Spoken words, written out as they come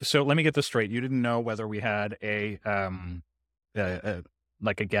So let me get this straight. You didn't know whether we had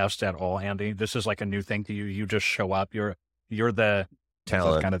like a guest at all, Andy. This is like a new thing to you. You just show up. You're the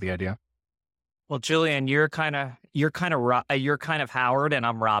talent. That's kind of the idea. Well, Julian, you're kind of Howard, and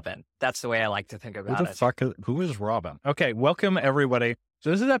I'm Robin. That's the way I like to think about it. Who is Robin? Okay, welcome everybody. So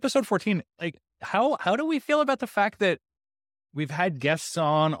this is episode 14. Like, how do we feel about the fact that we've had guests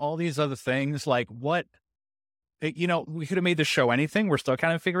on, all these other things? Like, what? We could have made the show anything. We're still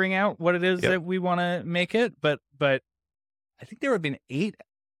kind of figuring out what it is that we want to make it. But I think there have been 8.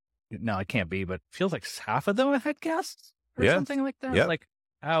 No, it can't be. But it feels like half of them have had guests or something like that. Yeah. Like,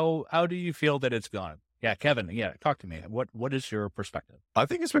 how do you feel that it's gone? Yeah, Kevin. Yeah, talk to me. What is your perspective? I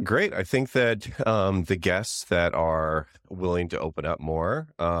think it's been great. I think that the guests that are willing to open up more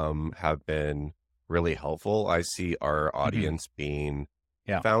have been really helpful. I see our audience being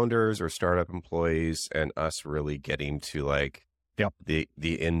founders or startup employees, and us really getting to like the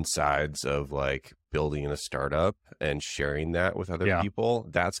insides of like building a startup and sharing that with other people.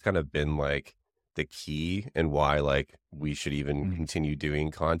 That's kind of been like the key and why like we should even continue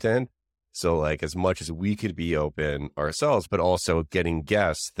doing content. So like as much as we could be open ourselves, but also getting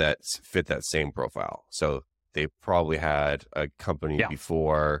guests that fit that same profile. So they probably had a company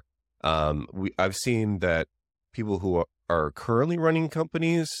before. I've seen that people who are currently running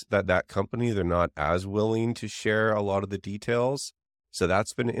companies, that company, they're not as willing to share a lot of the details. So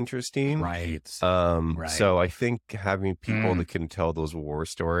that's been interesting. Right. So I think having people that can tell those war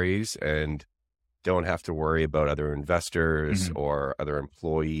stories and don't have to worry about other investors or other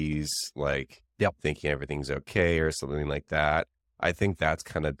employees, like thinking everything's okay or something like that. I think that's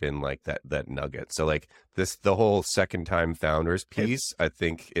kind of been like that nugget. So like the whole second time founders piece, I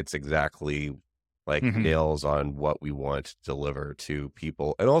think it's exactly like nails on what we want to deliver to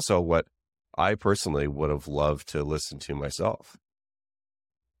people. And also what I personally would have loved to listen to myself.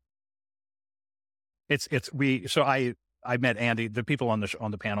 I met Andy. The people on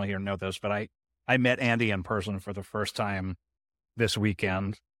the panel here know this, but I met Andy in person for the first time this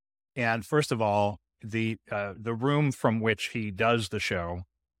weekend. And first of all, the room from which he does the show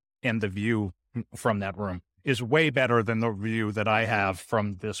and the view from that room is way better than the view that I have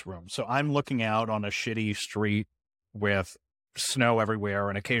from this room. So I'm looking out on a shitty street with snow everywhere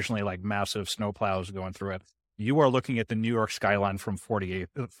and occasionally like massive snow plows going through it. You are looking at the New York skyline from the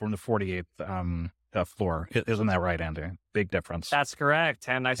 48th floor. Isn't that right, Andy? Big difference. That's correct.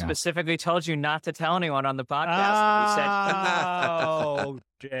 And I specifically told you not to tell anyone on the podcast. Oh,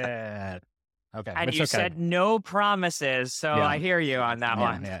 shit. Okay. And you said no promises. So I hear you on that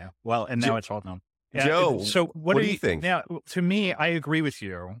one. Yeah. Well, and now it's all known. Joe, so what do you think? Now, to me, I agree with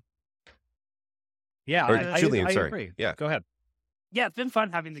you. Yeah. Julian, I sorry. agree. Yeah. Go ahead. Yeah, it's been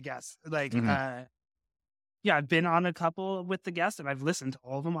fun having the guests. Like, I've been on a couple with the guests, and I've listened to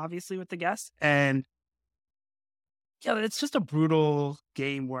all of them, obviously, with the guests. And it's just a brutal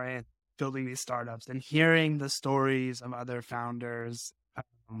game where I'm building these startups and hearing the stories of other founders.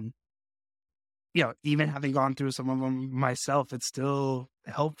 Even having gone through some of them myself, it's still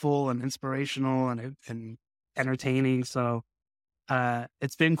helpful and inspirational and entertaining. So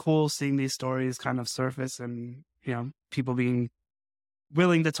it's been cool seeing these stories kind of surface, and people being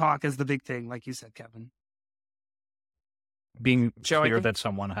willing to talk is the big thing, like you said, Kevin. Being clear that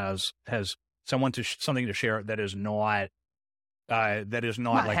someone has something to share that is not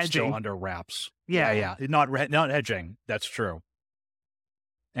like hedging. Still under wraps. Yeah. Not hedging. That's true.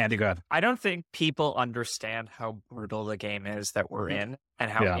 Andy, go ahead. I don't think people understand how brutal the game is that we're in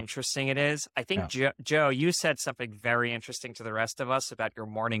and how interesting it is. I think, Joe, you said something very interesting to the rest of us about your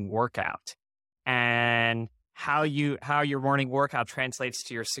morning workout and how your morning workout translates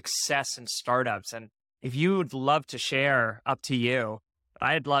to your success in startups. And if you would love to share, up to you,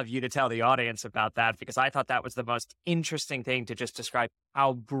 I'd love you to tell the audience about that, because I thought that was the most interesting thing to just describe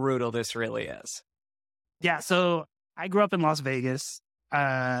how brutal this really is. Yeah. So I grew up in Las Vegas,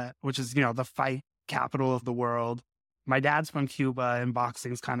 which is, the fight capital of the world. My dad's from Cuba, and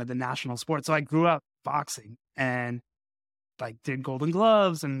boxing is kind of the national sport. So I grew up boxing and like did Golden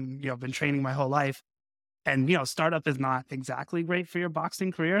Gloves and, been training my whole life. And, startup is not exactly great for your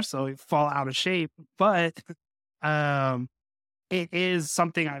boxing career. So you fall out of shape, but it is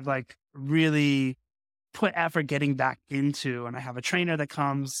something I've like really put effort getting back into. And I have a trainer that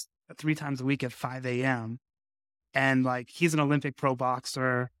comes 3 times a week at 5 a.m. And like, he's an Olympic pro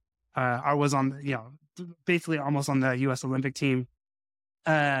boxer. I was on, basically almost on the U.S. Olympic team.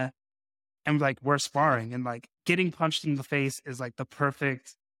 And like, we're sparring, and like getting punched in the face is like the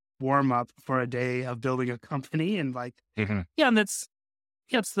perfect warm up for a day of building a company. And like, and it's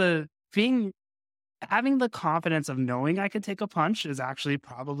the being having the confidence of knowing I could take a punch has actually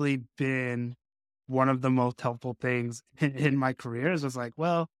probably been one of the most helpful things in my career. Is just like,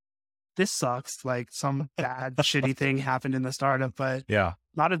 well, this sucks. Like some bad, shitty thing happened in the startup, but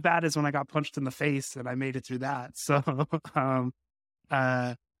not as bad as when I got punched in the face and I made it through that. So,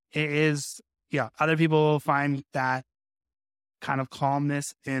 it is, other people find that kind of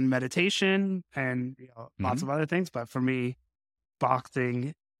calmness in meditation and lots of other things. But for me,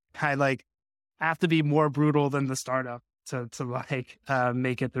 boxing, I have to be more brutal than the startup to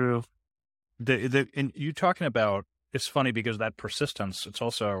make it through. And you talking about, it's funny because that persistence, it's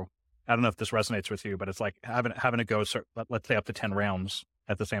also, I don't know if this resonates with you, but it's like having to go, let's say up to 10 rounds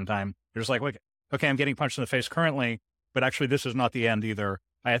at the same time. You're just like, okay, I'm getting punched in the face currently, but actually this is not the end either.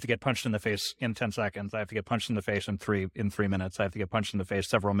 I have to get punched in the face in 10 seconds. I have to get punched in the face in 3 minutes. I have to get punched in the face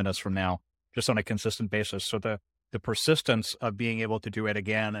several minutes from now, just on a consistent basis. So the persistence of being able to do it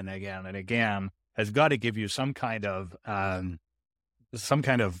again and again and again has got to give you some kind of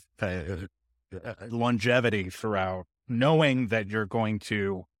longevity throughout, knowing that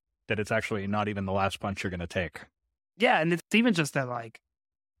that it's actually not even the last punch you're going to take. Yeah. And it's even just that,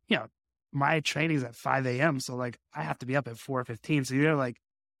 my training's at 5 a.m. So I have to be up at 4:15. So you're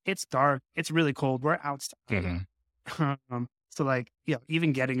it's dark, it's really cold, we're outside. So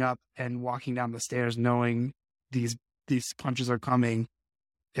even getting up and walking down the stairs, knowing these punches are coming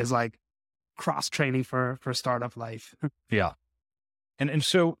is cross training for startup life. Yeah. And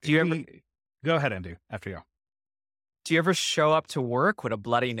so do you ever go ahead, Andy, after you. Do you ever show up to work with a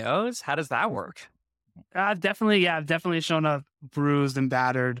bloody nose? How does that work? I've definitely shown up bruised and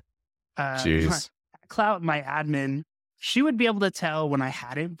battered. Jeez. Klout, my admin, she would be able to tell when I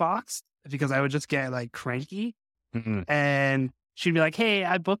hadn't boxed because I would just get cranky. And she'd be like, hey,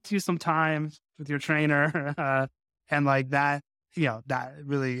 I booked you some time with your trainer. And that, that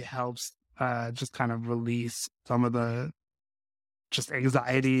really helps just kind of release some of the just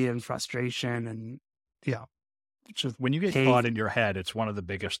anxiety and frustration. And just when you get caught in your head, it's one of the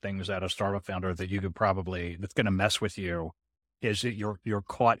biggest things at a startup founder that you could that's going to mess with you, is that you're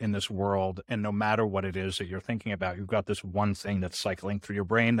caught in this world, and no matter what it is that you're thinking about, you've got this one thing that's cycling through your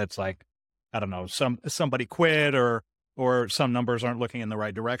brain that's I don't know, somebody quit or some numbers aren't looking in the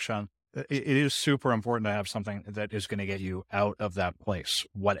right direction. It is super important to have something that is going to get you out of that place,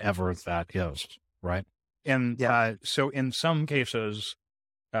 whatever that is, right? And so in some cases,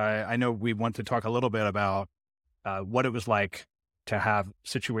 I know we want to talk a little bit about what it was like to have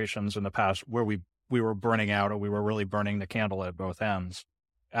situations in the past where we were burning out, or we were really burning the candle at both ends.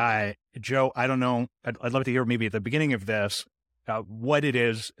 Joe, I don't know. I'd love to hear maybe at the beginning of this, what it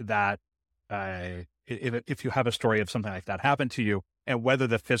is that, if you have a story of something like that happened to you, and whether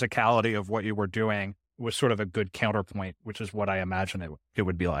the physicality of what you were doing was sort of a good counterpoint, which is what I imagine it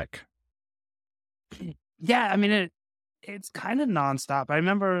would be like. Yeah. I mean, it's kind of nonstop. I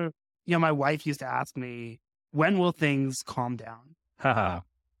remember, my wife used to ask me, when will things calm down?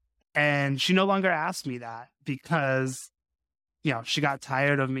 And she no longer asked me that because, she got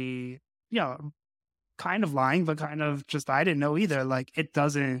tired of me, kind of lying, but kind of just, I didn't know either. It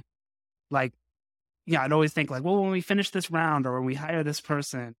doesn't I'd always think well, when we finish this round or when we hire this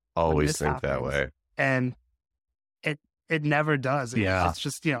person, always think happens, that way. And it never does. It's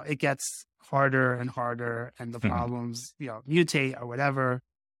just, it gets harder and harder, and the problems, mutate or whatever.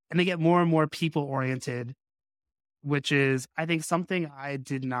 And they get more and more people oriented, which is, I think, something I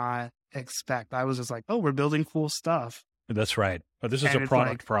did not expect. I was just oh, we're building cool stuff. That's right. But this is a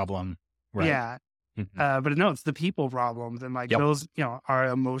product problem. Right. Yeah. But no, it's the people problems. And those, are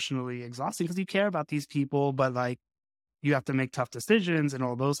emotionally exhausting because you care about these people, but you have to make tough decisions and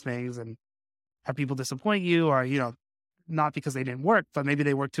all those things. And have people disappoint you, or, not because they didn't work, but maybe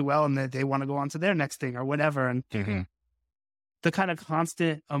they work too well and they want to go on to their next thing or whatever. And the kind of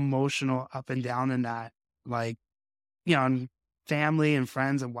constant emotional up and down in that, and family and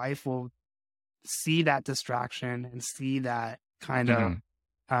friends and wife will see that distraction and see that kind of,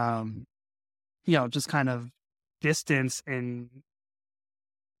 just kind of distance in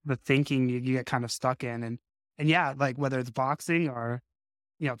the thinking you get kind of stuck in. And yeah, whether it's boxing or,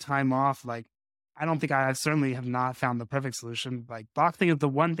 time off, I don't think I certainly have not found the perfect solution. Boxing is the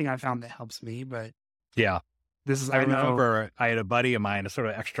one thing I found that helps me, but yeah, this is, I remember I had a buddy of mine, a sort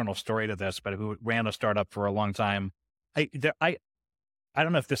of external story to this, but who ran a startup for a long time. I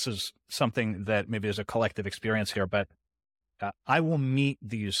don't know if this is something that maybe is a collective experience here, but I will meet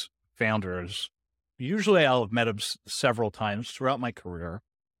these founders. Usually I'll have met them several times throughout my career,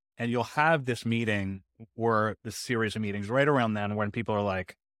 and you'll have this meeting or this series of meetings right around then when people are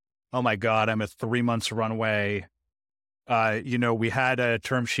like, oh my God, I'm a 3 months runway. We had a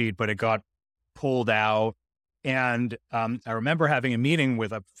term sheet, but it got pulled out. And I remember having a meeting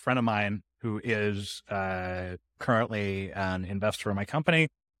with a friend of mine who is currently an investor in my company,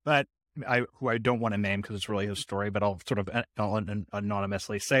 but who I don't want to name because it's really his story, but I'll sort of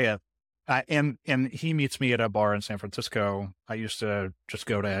anonymously say it. And he meets me at a bar in San Francisco. I used to just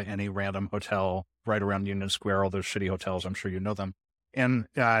go to any random hotel right around Union Square, all those shitty hotels. I'm sure you know them. And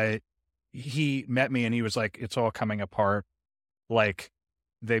he met me and he was like, it's all coming apart. Like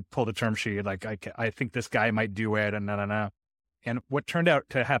they pulled a term sheet. Like, I think this guy might do it and no. And what turned out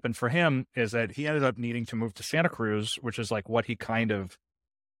to happen for him is that he ended up needing to move to Santa Cruz, which is like what he kind of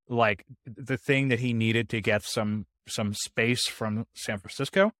like the thing that he needed to get some space from San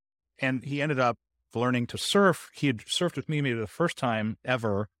Francisco. And he ended up learning to surf. He had surfed with me maybe the first time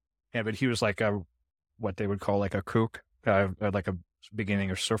ever. But he was like what they would call like a kook, like a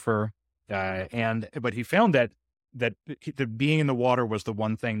beginning surfer. But he found that being in the water was the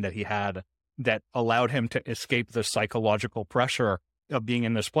one thing that he had that allowed him to escape the psychological pressure of being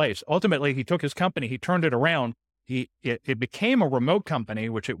in this place. Ultimately, he took his company, he turned it around. It became a remote company,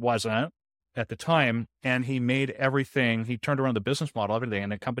 which it wasn't at the time. And he made everything, he turned around the business model, everything.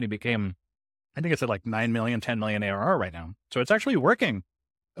 And the company became, I think it's at like 9 million, 10 million ARR right now. So it's actually working.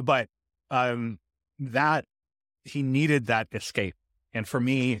 But that he needed that escape. And for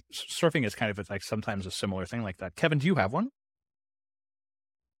me, surfing is kind of like sometimes a similar thing like that. Kevin, do you have one?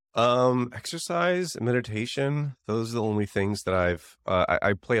 Exercise, meditation. Those are the only things that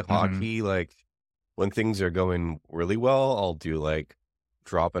I play hockey. Like when things are going really well, I'll do like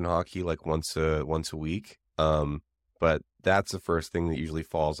drop-in hockey like once a week. But that's the first thing that usually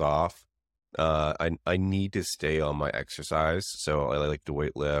falls off. I need to stay on my exercise, so I like to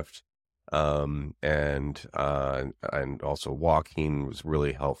weight lift. And also walking was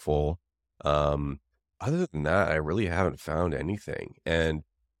really helpful. Other than that, I really haven't found anything. And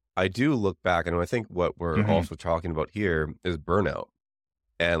I do look back, and I think what we're also talking about here is burnout.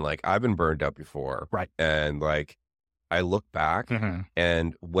 And like, I've been burned out before. Right. And like, I look back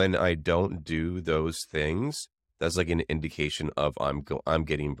and when I don't do those things, that's like an indication of I'm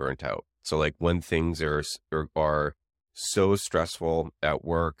getting burnt out. So like when things are so stressful at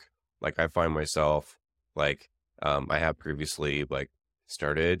work, like I find myself like, I have previously like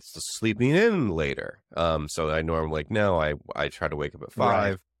started sleeping in later. So I normally like now I try to wake up at 5.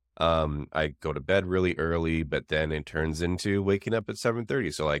 Right. I go to bed really early, but then it turns into waking up at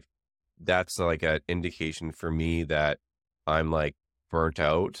 7:30. So like, that's like an indication for me that I'm like burnt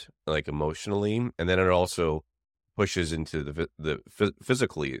out, like emotionally. And then it also pushes into the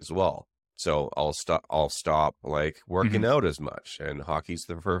physically as well. So I'll stop like working out as much, and hockey's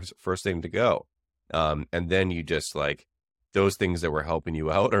the first thing to go. And then you just like, those things that were helping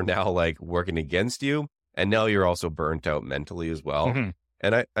you out are now like working against you. And now you're also burnt out mentally as well.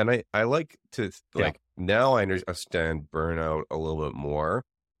 And I like to like, now I understand burnout a little bit more,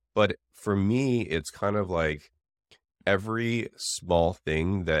 but for me, it's kind of like every small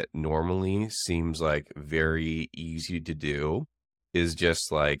thing that normally seems like very easy to do is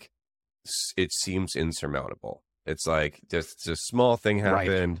just like, it seems insurmountable. It's like just a small thing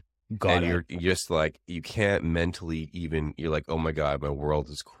happened, and you're just like, you can't mentally even, you're like, oh my God, my world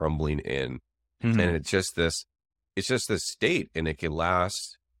is crumbling in. And it's just this state, and it can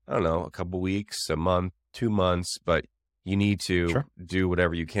last, I don't know, a couple weeks, a month, 2 months, but you need to do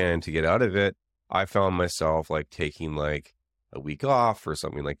whatever you can to get out of it. I found myself like taking like a week off or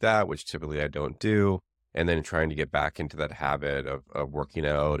something like that, which typically I don't do. And then trying to get back into that habit of working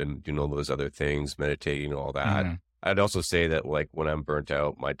out and doing all those other things, meditating, all that. I'd also say that like when I'm burnt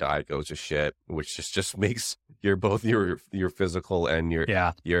out, my diet goes to shit, which just makes both your physical and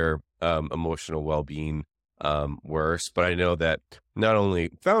your emotional well-being worse. But I know that not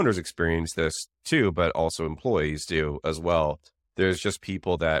only founders experience this too, but also employees do as well. There's just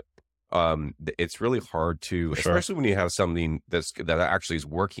people that it's really hard to, especially when you have something that actually is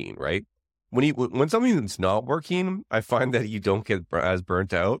working, right? When something's not working, I find that you don't get as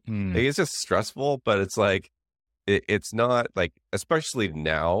burnt out. Like, it's just stressful, but it's like, it's not like, especially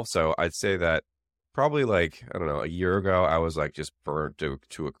now. So I'd say that probably like, I don't know, a year ago, I was like just burnt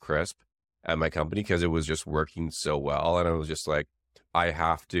to a crisp at my company because it was just working so well. And I was just like, I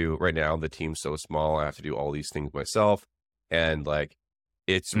have to, right now, the team's so small, I have to do all these things myself. And like,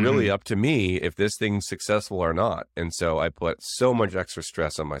 it's really up to me if this thing's successful or not. And so I put so much extra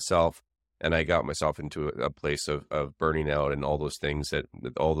stress on myself. And I got myself into a place of burning out, and all those things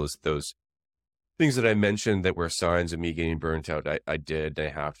all those things that I mentioned that were signs of me getting burnt out. I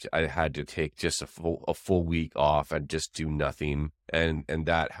had to take just a full week off and just do nothing. And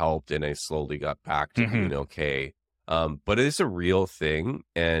that helped. And I slowly got back to being okay. But it is a real thing.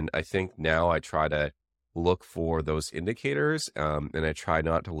 And I think now I try to look for those indicators. And I try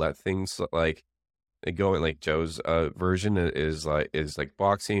not to let things like going like Joe's version is like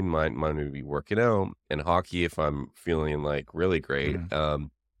boxing. Mine would be working out, and hockey if I'm feeling like really great.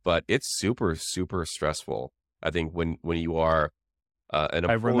 But it's super, super stressful. I think when you are an employee,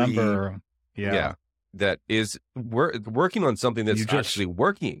 I remember, that is working on something that's actually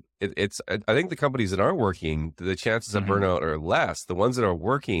working. I think the companies that aren't working, the chances of burnout are less. The ones that are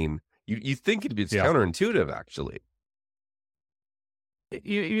working, you think it's counterintuitive, actually.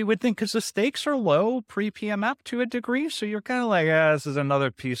 You would think, because the stakes are low pre-PMF to a degree, so you're kind of like, this is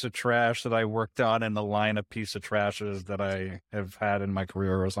another piece of trash that I worked on in the line of piece of trashes that I have had in my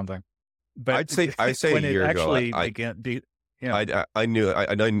career or something. But I say when a year ago, I knew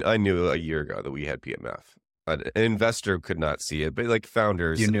a year ago that we had PMF. An investor could not see it, but like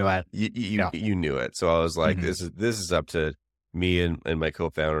founders, you knew it. You knew it. So I was like, this is up to me and my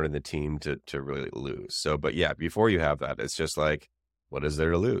co-founder and the team to really lose. So, but yeah, before you have that, it's just like, what is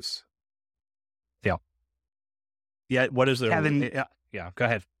there to lose? Yeah. What is there? Kevin, go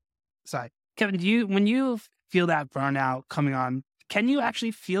ahead. Sorry, Kevin. When you feel that burnout coming on, can you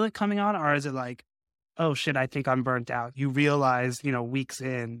actually feel it coming on, or is it like, oh shit, I think I'm burnt out? You realize, weeks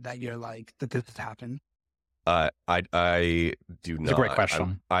in that you're like, that this has happened. I do not. It's a great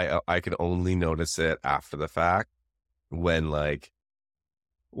question. I can only notice it after the fact when I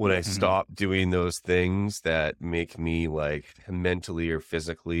stop doing those things that make me like mentally or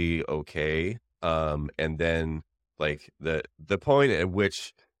physically okay. And then like the point at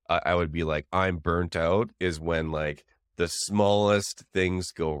which I would be like, I'm burnt out is when like the smallest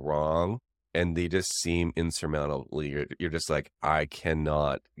things go wrong and they just seem insurmountable. You're just like, I can't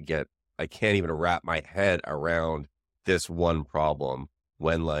even wrap my head around this one problem,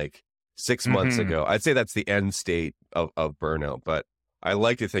 when like 6 months ago, I'd say that's the end state of burnout. But I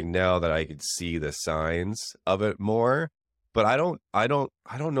like to think now that I could see the signs of it more, but I don't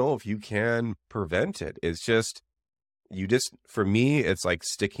know if you can prevent it. It's just, for me, it's like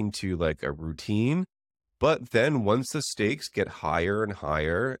sticking to like a routine. But then once the stakes get higher and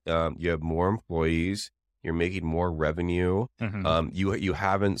higher, you have more employees, you're making more revenue. You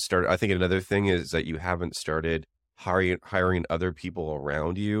haven't started. I think another thing is that you haven't started hiring other people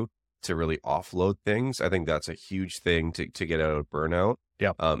around you to really offload things. I think that's a huge thing to get out of burnout.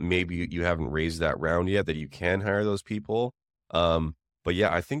 Maybe you haven't raised that round yet that you can hire those people. But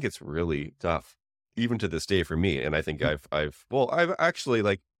yeah, I think it's really tough, even to this day for me. And I think I've actually,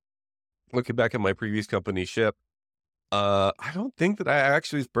 like, looking back at my previous company, Shyp, I don't think that I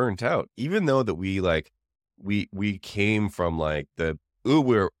actually was burnt out, even though that we came from like the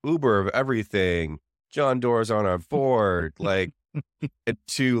Uber of everything, John Doerr's on our board, like,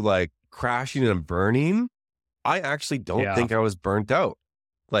 to like crashing and burning. I actually don't think I was burnt out.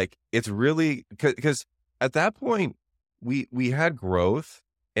 Like, it's really because at that point we had growth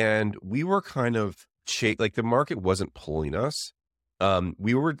and we were kind of like the market wasn't pulling us.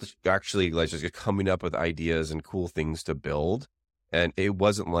 We were actually like just coming up with ideas and cool things to build. And it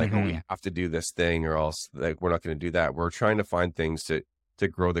wasn't like, oh, we have to do this thing or else like we're not going to do that. We're trying to find things to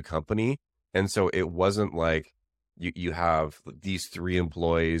grow the company. And so it wasn't like you have these 3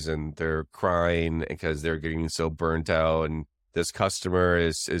 employees and they're crying because they're getting so burnt out, and this customer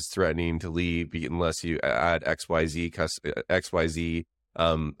is threatening to leave unless you add XYZ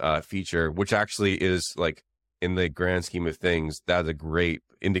feature, which actually is like, in the grand scheme of things, that's a great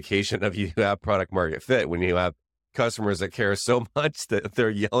indication of you have product market fit when you have customers that care so much that they're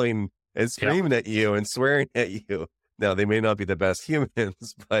yelling and screaming at you and swearing at you. Now, they may not be the best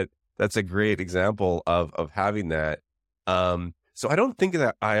humans, but that's a great example of having that. So I don't think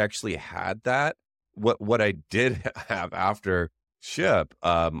that I actually had that. What I did have after Shyp,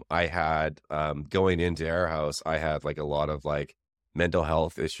 I had going into Airhouse, I had like a lot of like mental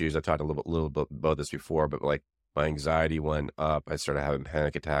health issues. I talked a little bit about this before, but like my anxiety went up. I started having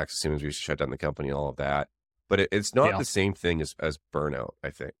panic attacks as soon as we shut down the company and all of that. But it's not the same thing as burnout,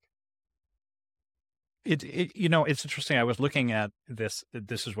 I think. It's interesting. I was looking at this.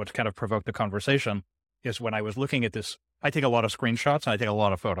 This is what kind of provoked the conversation, is when I was looking at this, I take a lot of screenshots and I take a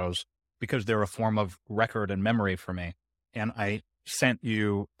lot of photos because they're a form of record and memory for me. And I sent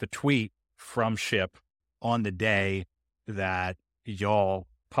you the tweet from Shyp on the day that y'all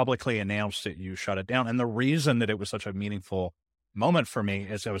publicly announced that you shut it down. And the reason that it was such a meaningful moment for me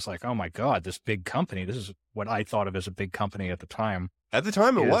is I was like, oh my God, this big company, this is what I thought of as a big company at the time. At the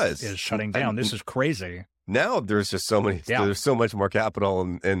time is shutting down. This is crazy. Now there's just so many, there's so much more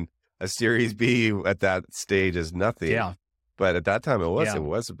capital, and a Series B at that stage is nothing. But at that time, it was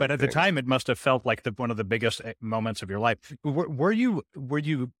a big But at thing. the time, it must have felt like one of the biggest moments of your life. Were you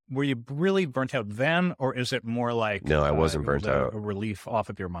really burnt out then, or is it more like no, I wasn't burnt out. A relief off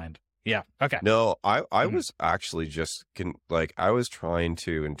of your mind? Yeah. Okay. No, I was actually just I was trying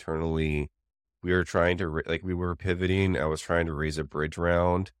to internally. We were trying to we were pivoting. I was trying to raise a bridge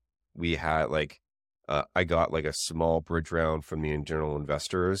round. We had I got a small bridge round from the internal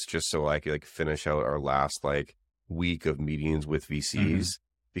investors just so I could finish out our last week of meetings with VCs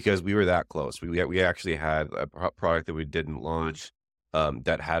because we were that close. We actually had a product that we didn't launch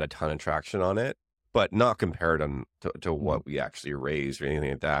that had a ton of traction on it, but not compared to what we actually raised or anything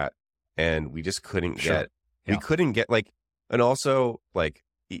like that. And we just couldn't we couldn't get and also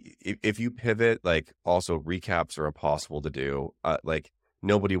if you pivot, also recaps are impossible to do.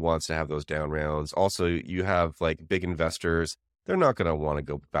 Nobody wants to have those down rounds. Also, you have big investors. They're not going to want to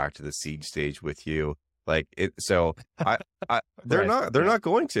go back to the seed stage with you. So they're not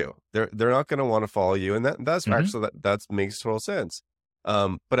going to. They're not going to want to follow you, and that's actually that makes total sense.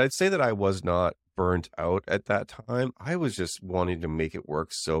 But I'd say that I was not burnt out at that time. I was just wanting to make it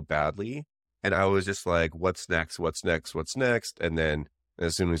work so badly, and I was just what's next? What's next? What's next? And then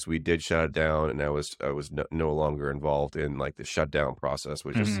as soon as we did shut it down, and I was no longer involved in the shutdown process,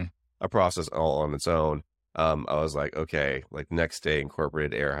 which is a process all on its own. I was okay, next day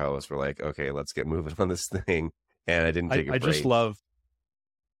incorporated Airhouse. We're okay, let's get moving on this thing. And I didn't take a break. I just love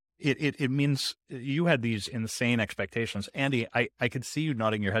it. It means you had these insane expectations. Andy, I could see you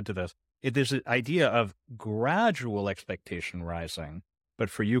nodding your head to this. There's an idea of gradual expectation rising. But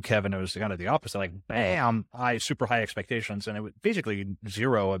for you, Kevin, it was kind of the opposite, bam, super high expectations. And it was basically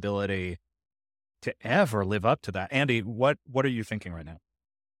zero ability to ever live up to that. Andy, what are you thinking right now?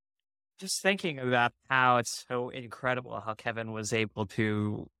 Just thinking about how it's so incredible how Kevin was able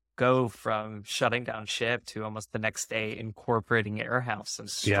to go from shutting down Shyp to almost the next day incorporating Airhouse and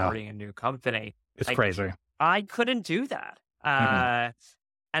starting a new company. It's crazy. I couldn't do that.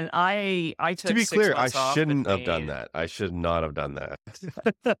 And I took to be 6 clear, I months off shouldn't have done that. I should not have done that.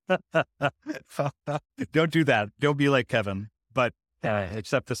 Don't do that. Don't be like Kevin, but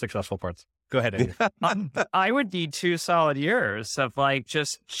accept the successful parts. Go ahead, Andy. I would need 2 solid years of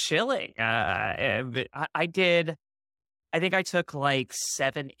just chilling. I think I took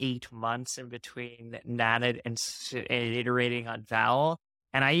 7-8 months in between Nanit and iterating on Vowel.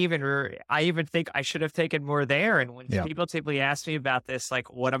 And I even think I should have taken more there. And when people typically ask me about this,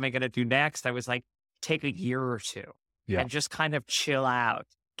 what am I going to do next? I was take a year or 2 and just kind of chill out,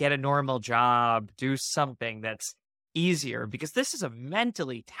 get a normal job, do something that's easier, because this is a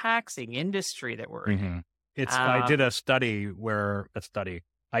mentally taxing industry that we're in. I did a study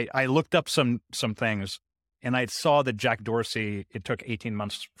I looked up some things, and I saw that Jack Dorsey, it took 18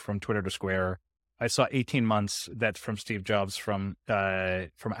 months from Twitter to Square. I saw 18 months that's from Steve Jobs from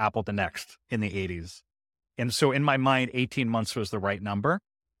Apple to Next in the 80s. And so in my mind, 18 months was the right number.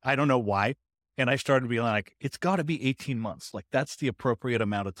 I don't know why. And I started being it's got to be 18 months. That's the appropriate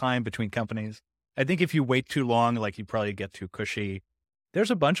amount of time between companies. I think if you wait too long, you probably get too cushy. There's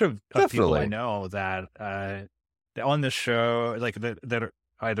a bunch of people I know that on this show, that are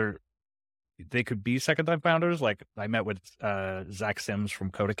either they could be second-time founders. I met with Zach Sims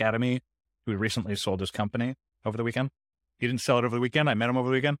from Code Academy, who recently sold his company over the weekend. He didn't sell it over the weekend. I met him over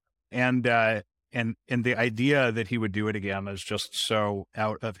the weekend. And the idea that he would do it again is just so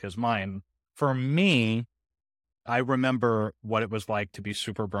out of his mind. For me, I remember what it was like to be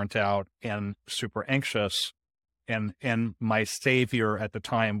super burnt out and super anxious. And my savior at the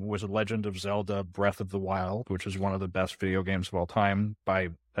time was Legend of Zelda Breath of the Wild, which is one of the best video games of all time,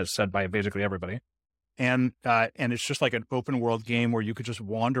 as said by basically everybody. And it's just an open world game where you could just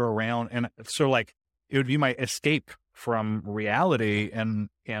wander around. And so it would be my escape from reality and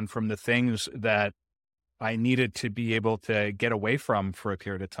from the things that I needed to be able to get away from for a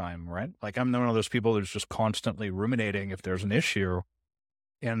period of time, right? I'm one of those people who's just constantly ruminating if there's an issue.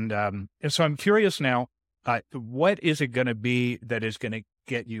 And so I'm curious now, what is it going to be that is going to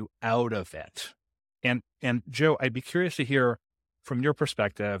get you out of it? And Joe, I'd be curious to hear from your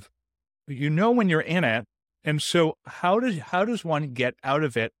perspective, when you're in it. And so how does one get out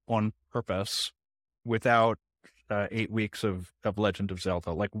of it on purpose without 8 weeks of Legend of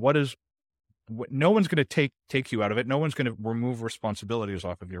Zelda? No one's going to take you out of it. No one's going to remove responsibilities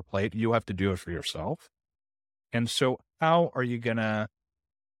off of your plate. You have to do it for yourself. And so how are you going to,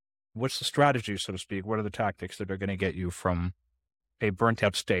 what's the strategy, so to speak? What are the tactics that are going to get you from a burnt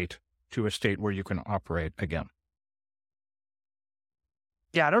out state to a state where you can operate again?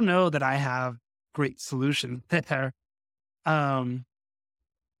 Yeah, I don't know that I have great solutions there.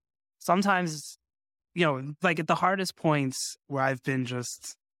 Sometimes like at the hardest points where I've been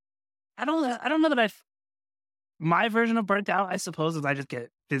just, I don't know that my version of burnt out, I suppose, is I just get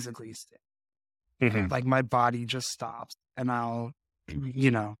physically sick. Like my body just stops and I'll,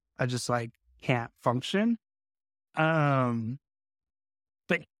 I just like can't function. But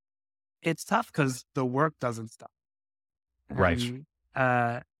it's tough because the work doesn't stop. Right.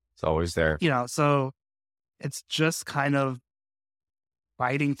 It's always there. So it's just kind of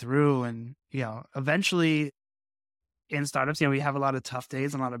fighting through and, eventually in startups, we have a lot of tough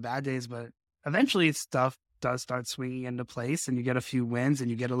days and a lot of bad days, but eventually stuff does start swinging into place and you get a few wins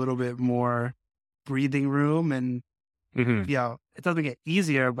and you get a little bit more breathing room and, it doesn't get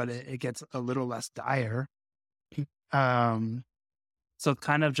easier, but it gets a little less dire. So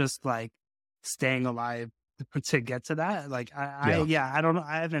kind of just like staying alive to get to that. Like, I don't know.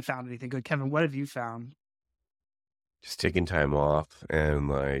 I haven't found anything good. Kevin, what have you found? Just taking time off and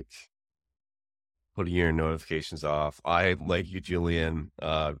like putting your notifications off. I, like you, Julian,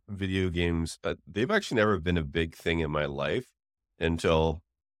 video games, they've actually never been a big thing in my life until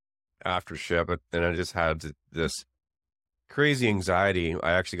after Shyp. And I just had this crazy anxiety.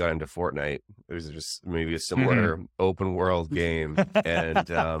 I actually got into Fortnite. It was just maybe a similar open world game. And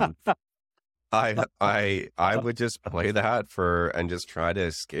I would just play that and just try to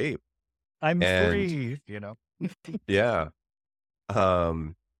escape. I'm free, Yeah.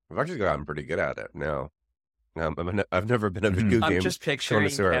 I've actually gotten pretty good at it now. I've never been a video game. I'm just picturing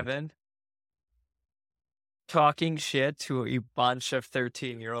Kevin talking shit to a bunch of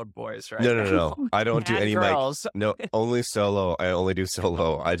 13-year-old boys, right? No. I don't do any girls. No, only solo. I only do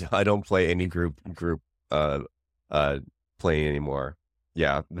solo. I don't play any group playing anymore.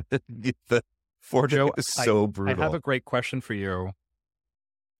 Yeah. The Fortnite is so brutal. I have a great question for you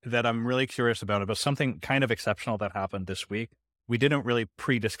that I'm really curious about something kind of exceptional that happened this week. We didn't really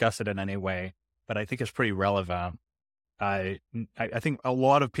pre-discuss it in any way, but I think it's pretty relevant. I think a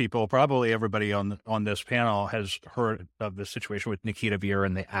lot of people, probably everybody on this panel, has heard of the situation with Nikita Beer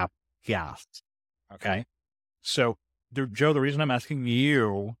and the app Gas. Okay, so Joe, the reason I'm asking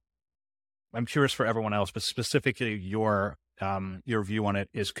you, I'm curious for everyone else, but specifically your view on it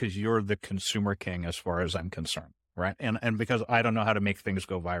is because you're the consumer king as far as I'm concerned, right? And because I don't know how to make things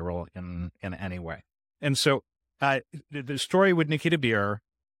go viral in any way, and so the story with Nikita Beer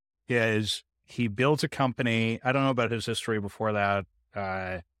is, he built a company. I don't know about his history before that.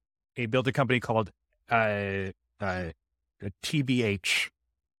 He built a company called TBH,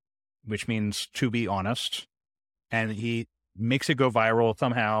 which means to be honest. And he makes it go viral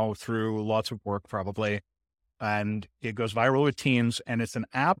somehow through lots of work, probably. And it goes viral with teens. And it's an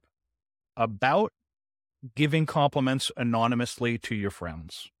app about giving compliments anonymously to your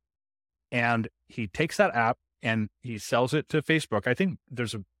friends. And he takes that app and he sells it to Facebook. I think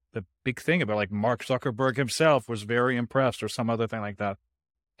there's the big thing about like Mark Zuckerberg himself was very impressed or some other thing like that.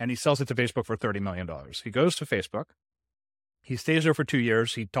 And he sells it to Facebook for $30 million. He goes to Facebook. He stays there for 2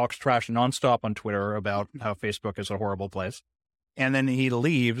 years. He talks trash nonstop on Twitter about how Facebook is a horrible place. And then he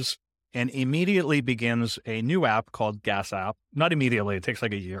leaves and immediately begins a new app called Gas App. Not immediately. It takes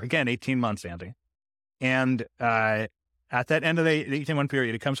like a year. Again, 18 months, Andy. And at that end of the 18-month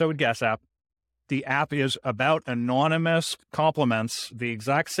period, he comes out with Gas App. The app is about anonymous compliments, the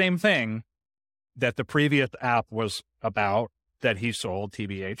exact same thing that the previous app was about that he sold,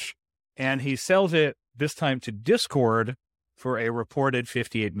 TBH. And he sells it this time to Discord for a reported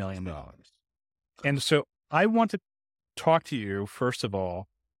 $58 million. And so I want to talk to you, first of all,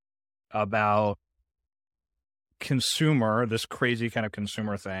 about this crazy kind of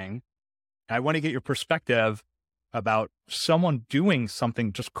consumer thing. I want to get your perspective about someone doing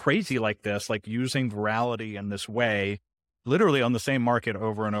something just crazy like this, like using virality in this way, literally on the same market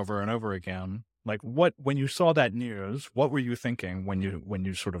over and over and over again. Like when you saw that news, what were you thinking when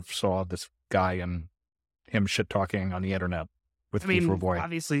you sort of saw this guy and him shit talking on the internet with for Boy?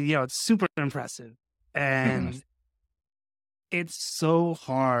 Obviously, it's super impressive. And it's so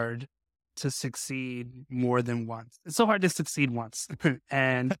hard to succeed more than once. It's so hard to succeed once.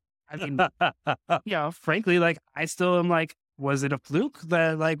 And I mean, frankly, like I still am like, was it a fluke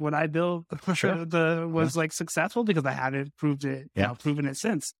that like what I built was like successful because I hadn't proven it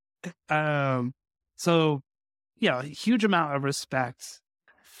since. So, huge amount of respect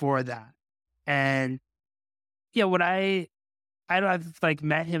for that. And what I've like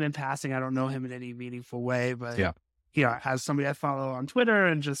met him in passing. I don't know him in any meaningful way, but as somebody I follow on Twitter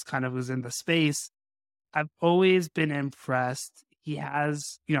and just kind of was in the space, I've always been impressed. He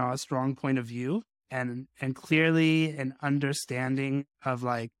has, a strong point of view and clearly an understanding of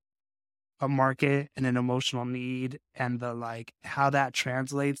like a market and an emotional need, and the like how that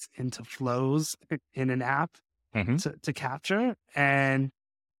translates into flows in an app to capture. And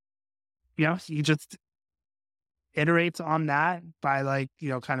he just iterates on that by like,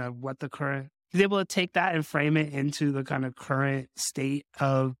 kind of what the current, he's able to take that and frame it into the kind of current state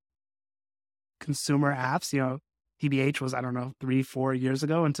of consumer apps. PBH was, I don't know, 3-4 years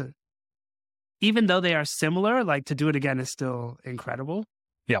ago. And even though they are similar, like to do it again is still incredible.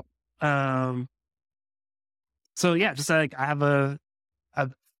 Yep. So yeah, just like I have a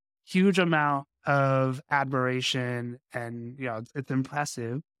huge amount of admiration, and it's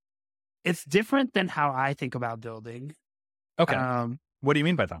impressive. It's different than how I think about building. Okay. What do you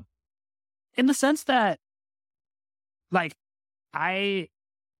mean by that? In the sense that, like,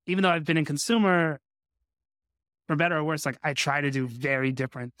 even though I've been in consumer, for better or worse, like I try to do very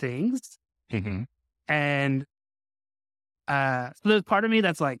different things. And so there's part of me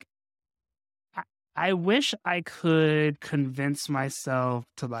that's like, I wish I could convince myself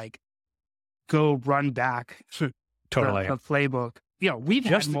to like go run back totally the playbook. We've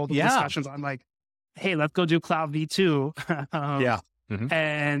had multiple discussions on like, hey, let's go do Klout V2.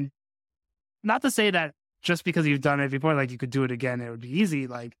 And not to say that just because you've done it before, like you could do it again, it would be easy,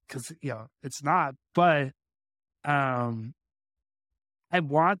 like, because it's not. But I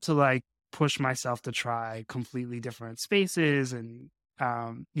want to like push myself to try completely different spaces and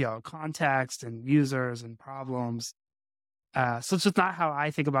context and users and problems. So it's just not how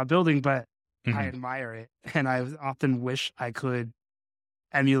I think about building, but I admire it, and I often wish I could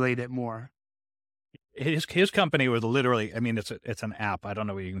emulate it more. His company was literally, I mean, it's an app. I don't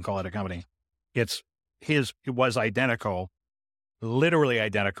know what you can call it a company. It was identical, literally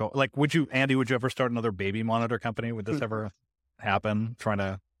identical. Like, Andy, would you ever start another baby monitor company? Would this ever happen?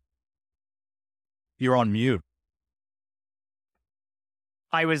 You're on mute.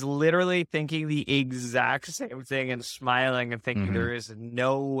 I was literally thinking the exact same thing and smiling and thinking there is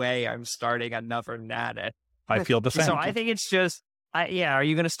no way I'm starting another Nanit. I feel the same. So I think it's just, are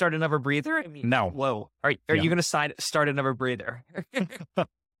you going to start another breather? I mean, no. Whoa. Are you going to start another breather?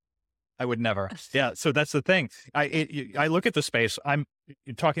 I would never. Yeah. So that's the thing. I look at the space. I'm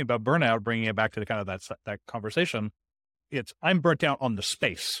talking about burnout, bringing it back to the kind of that conversation. I'm burnt out on the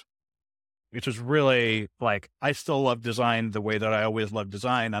space, which is really like, I still love design the way that I always loved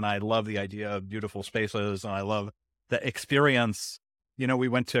design. And I love the idea of beautiful spaces. And I love the experience. We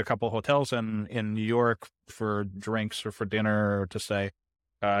went to a couple of hotels in New York for drinks or for dinner to stay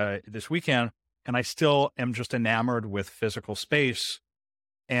this weekend. And I still am just enamored with physical space.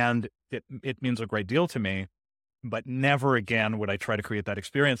 And it means a great deal to me, but never again would I try to create that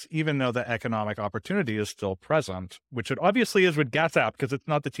experience, even though the economic opportunity is still present, which it obviously is with Gas App, because it's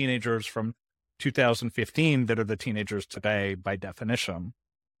not the teenagers from 2015 that are the teenagers today by definition,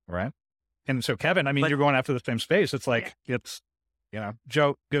 right? And so, Kevin, I mean, you're going after the same space. It's like,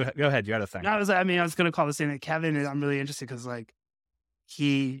 Joe, go ahead. You had a thing. I was going to call the same thing. Kevin, I'm really interested because like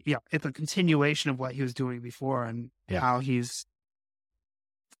it's a continuation of what he was doing before and how he's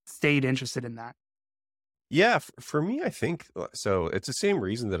stayed interested in that. Yeah, for me, I think so. It's the same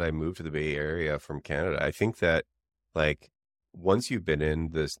reason that I moved to the Bay Area from Canada. I think that like once you've been in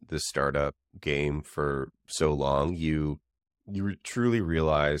this startup game for so long, you truly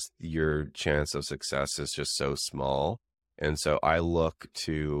realize your chance of success is just so small. And so I look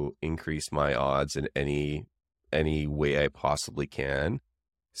to increase my odds in any way I possibly can.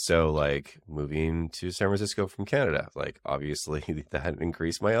 So like moving to San Francisco from Canada, like obviously that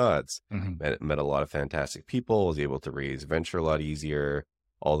increased my odds. Met a lot of fantastic people, was able to raise venture a lot easier,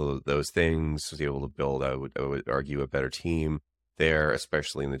 all those things, was able to build, I would argue, a better team there,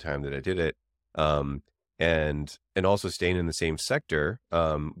 especially in the time that I did it. And also staying in the same sector,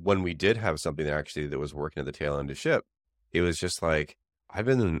 when we did have something that was working at the tail end of Shyp, it was just like, I've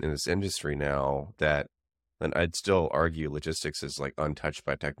been in this industry now that, and I'd still argue logistics is like untouched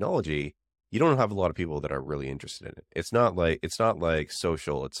by technology. You don't have a lot of people that are really interested in it. It's not like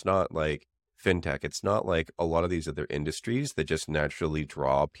social. It's not like fintech. It's not like a lot of these other industries that just naturally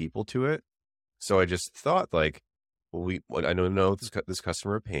draw people to it. So I just thought like, I don't know this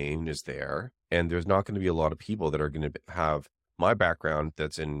customer pain is there, and there's not going to be a lot of people that are going to have my background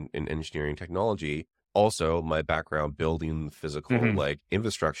that's in engineering technology. Also my background building physical like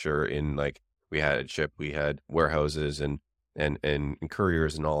infrastructure in like, we had at Shyp, we had warehouses and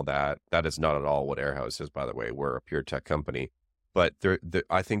couriers and all that. That is not at all what Airhouse is, by the way. We're a pure tech company. But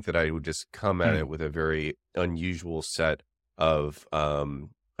I think that I would just come at it with a very unusual set of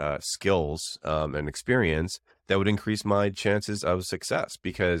skills and experience that would increase my chances of success,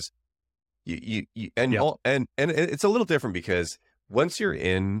 because and it's a little different because once you're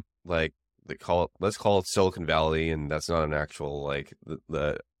in like let's call it Silicon Valley, and that's not an actual like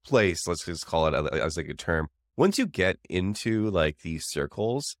the place. Let's just call it as like a term. Once you get into like these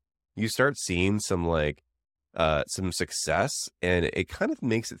circles, you start seeing some success, and it kind of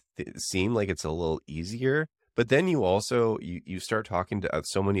makes it seem like it's a little easier. But then you also you start talking to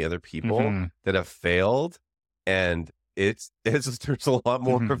so many other people that have failed, and it's there's a lot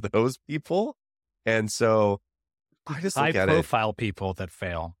more of those people, and so I just look at high profile people that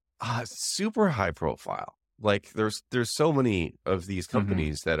fail. Super high profile. Like there's so many of these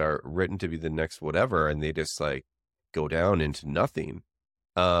companies that are written to be the next whatever, and they just like go down into nothing.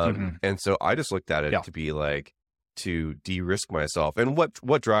 And so I just looked at it to be like to de-risk myself. And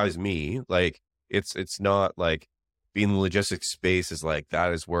what drives me, like it's not like being in the logistics space is like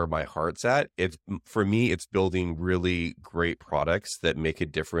that is where my heart's at. It's for me, it's building really great products that make a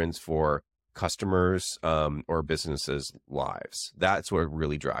difference for customers or businesses' lives. That's what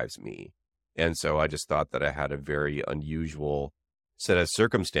really drives me. And so I just thought that I had a very unusual set of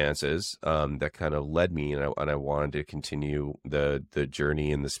circumstances that kind of led me, and I wanted to continue the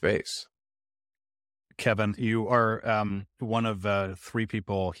journey in the space. Kevin, you are one of 3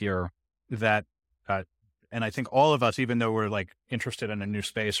 people here that, and I think all of us, even though we're like interested in a new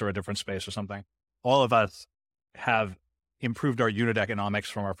space or a different space or something, all of us have improved our unit economics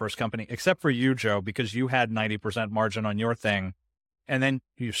from our first company, except for you, Joe, because you had 90% margin on your thing. And then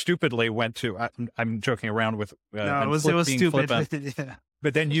you stupidly went to, I'm joking around with, no, it was stupid. Yeah.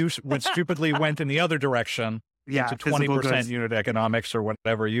 But then you stupidly went in the other direction to 20% unit economics or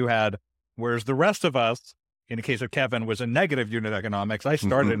whatever you had. Whereas the rest of us, in the case of Kevin, was in negative unit economics. I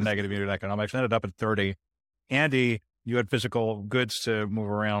started in negative unit economics, ended up at 30. Andy, you had physical goods to move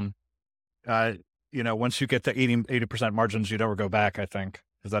around. Once you get to 80% margins, you never go back, I think.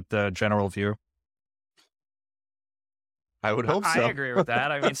 Is that the general view? I would hope so. I agree with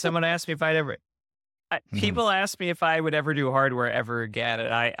that. I mean, someone asked me if I'd ever... people ask me if I would ever do hardware ever again,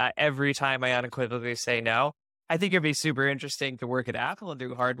 and I every time I unequivocally say no. I think it'd be super interesting to work at Apple and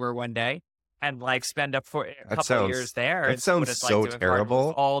do hardware one day and like spend up for a couple of years there. That sounds so terrible.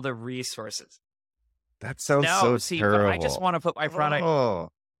 With all the resources. That sounds so terrible. But I just want to put my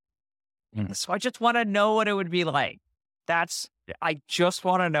product. So I just want to know what it would be like. I just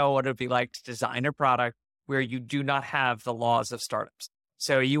want to know what it would be like to design a product where you do not have the laws of startups.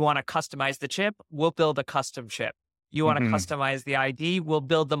 So you want to customize the chip, we'll build a custom chip. You want to customize the ID, we'll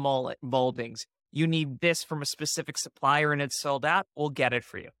build the moldings. You need this from a specific supplier and it's sold out, we'll get it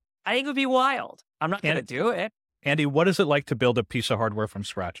for you. I think it would be wild. I'm not going to do it. Andy, what is it like to build a piece of hardware from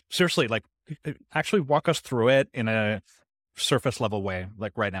scratch? Seriously, like actually walk us through it in a surface level way,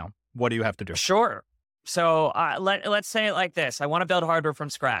 like right now. What do you have to do? Sure. So let's say it like this. I want to build hardware from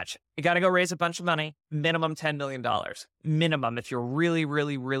scratch. You got to go raise a bunch of money, minimum $10 million. Minimum if you're really,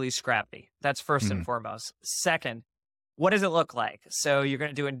 really, really scrappy. That's first and foremost. Second, what does it look like? So you're going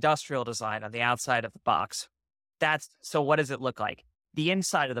to do industrial design on the outside of the box. So what does it look like? The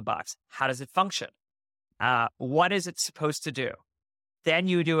inside of the box, how does it function? What is it supposed to do? Then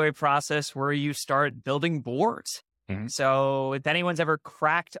you do a process where you start building boards. So if anyone's ever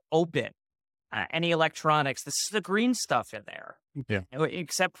cracked open any electronics, this is the green stuff in there.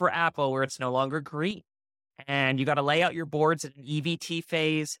 Except for Apple, where it's no longer green. And you got to lay out your boards in an EVT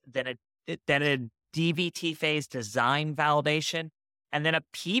phase, then a DVT phase, design validation, and then a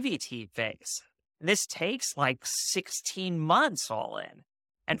PVT phase. And this takes like 16 months all in.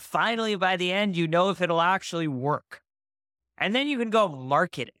 And finally, by the end, you know if it'll actually work. And then you can go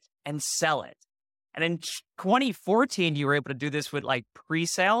market it and sell it. And in 2014, you were able to do this with like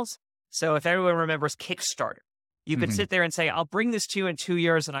pre-sales. So if everyone remembers Kickstarter, you could sit there and say, I'll bring this to you in 2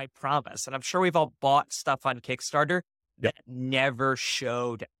 years and I promise. And I'm sure we've all bought stuff on Kickstarter that never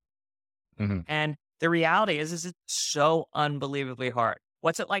showed. And the reality is it's so unbelievably hard.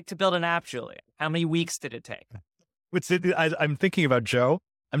 What's it like to build an app, Julia? How many weeks did it take? I'm thinking about Joe.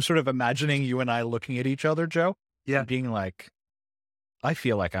 I'm sort of imagining you and I looking at each other, Joe. And being like, I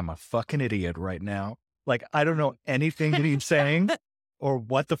feel like I'm a fucking idiot right now. Like, I don't know anything that he's saying or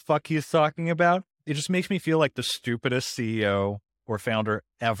what the fuck he's talking about. It just makes me feel like the stupidest CEO or founder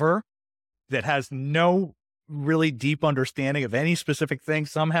ever that has no really deep understanding of any specific thing.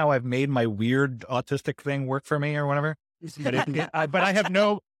 Somehow I've made my weird autistic thing work for me or whatever. But I have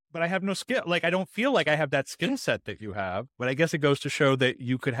no skill. Like, I don't feel like I have that skill set that you have, but I guess it goes to show that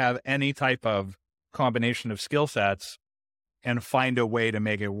you could have any type of combination of skill sets and find a way to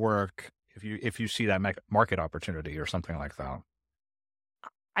make it work if you see that market opportunity or something like that.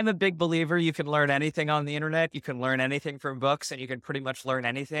 I'm a big believer you can learn anything on the internet. You can learn anything from books, and you can pretty much learn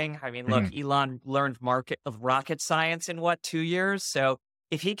anything. I mean, look, Elon learned rocket science in 2 years? So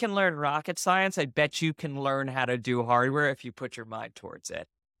if he can learn rocket science, I bet you can learn how to do hardware if you put your mind towards it.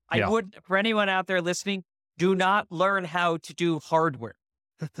 I would, for anyone out there listening, do not learn how to do hardware.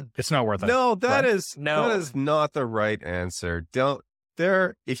 It's not worth it. No, that is not the right answer.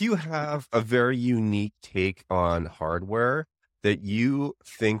 If you have a very unique take on hardware that you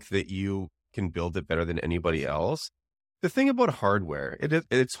think that you can build it better than anybody else, the thing about hardware,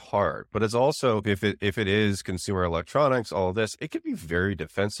 it's hard, but it's also, if it is consumer electronics, all of this, it could be very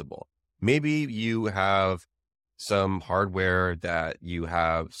defensible. Maybe you have some hardware that you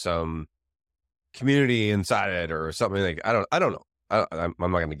have some community inside it or something like, I don't know. I'm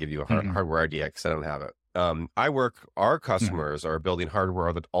not going to give you a hardware idea because I don't have it. Our customers are building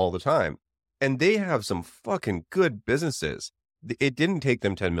hardware all the time, and they have some fucking good businesses. It didn't take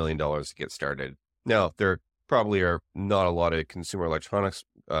them $10 million to get started. Now, there probably are not a lot of consumer electronics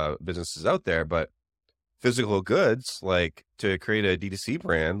businesses out there, but physical goods, like to create a D2C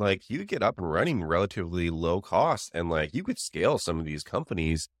brand, like you could get up and running relatively low cost, and like you could scale some of these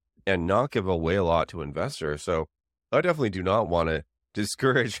companies and not give away a lot to investors. So I definitely do not want to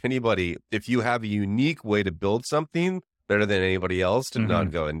discourage anybody. If you have a unique way to build something better than anybody else, to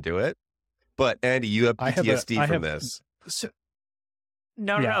not go and do it. But Andy, you have PTSD from this.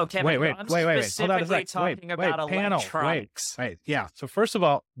 No, Kevin. Wait. Hold on a sec. Talking about electronics. Wait. Yeah. So first of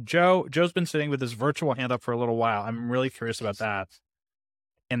all, Joe's been sitting with his virtual hand up for a little while. I'm really curious about that.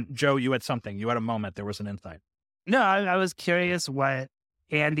 And Joe, you had something. You had a moment. There was an insight. No, I was curious what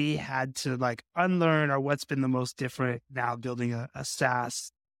Andy had to like unlearn, or what's been the most different now building a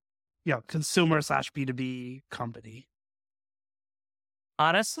SaaS, consumer / B2B company.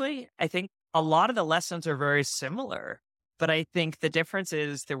 Honestly, I think a lot of the lessons are very similar, but I think the difference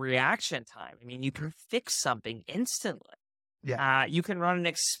is the reaction time. I mean, you can fix something instantly. Yeah. You can run an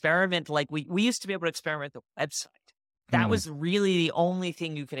experiment. Like we used to be able to experiment with the website. That was really the only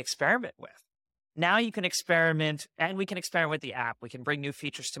thing you can experiment with. Now you can experiment, and we can experiment with the app. We can bring new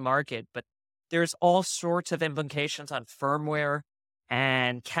features to market, but there's all sorts of implications on firmware,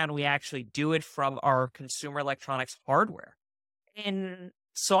 and can we actually do it from our consumer electronics hardware? In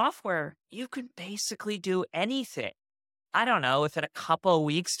software, you can basically do anything. I don't know, within a couple of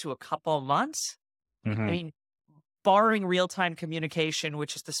weeks to a couple of months. I mean, barring real-time communication,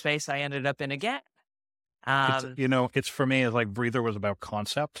 which is the space I ended up in again. It's for me, it's like Breather was about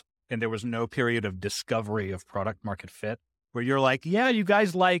concept. And there was no period of discovery of product market fit where you're like, yeah, you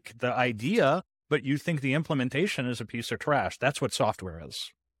guys like the idea, but you think the implementation is a piece of trash. That's what software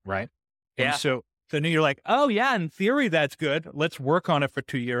is, right? Yeah. And so then you're like, oh yeah, in theory, that's good. Let's work on it for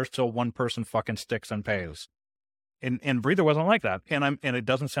 2 years till one person fucking sticks and pays. And Breather wasn't like that. And it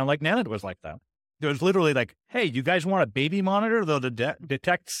doesn't sound like Nanit was like that. It was literally like, hey, you guys want a baby monitor that'll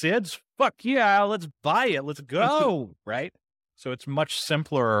detect SIDS? Fuck yeah, let's buy it. Let's go, right? So it's much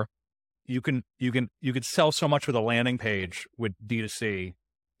simpler. You could sell so much with a landing page with D2C,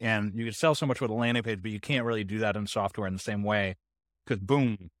 and you could sell so much with a landing page, but you can't really do that in software in the same way, because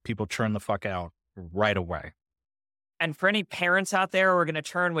boom, people churn the fuck out right away. And for any parents out there, we're going to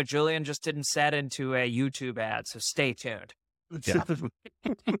turn what Julian just didn't set into a YouTube ad, so stay tuned. Yeah.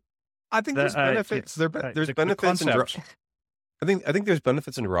 I think there's benefits. There's benefits. I think there's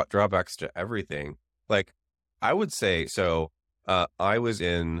benefits and drawbacks to everything. Like I would say, I was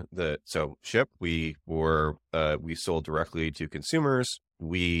in Shyp. We sold directly to consumers.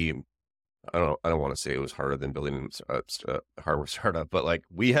 I don't want to say it was harder than building a hardware startup, but like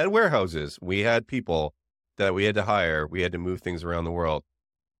we had warehouses, we had people that we had to hire, we had to move things around the world.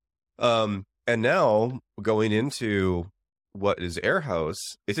 And now going into what is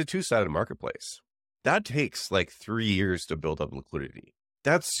Airhouse, it's a two-sided marketplace. That takes like 3 years to build up liquidity.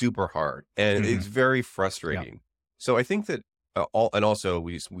 That's super hard, and it's very frustrating. Yeah. So I think that also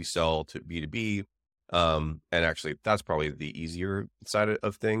we sell to B2B, and actually that's probably the easier side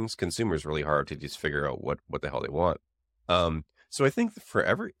of things. Consumers really hard to just figure out what the hell they want. So I think for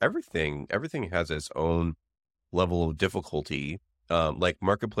everything has its own level of difficulty. Like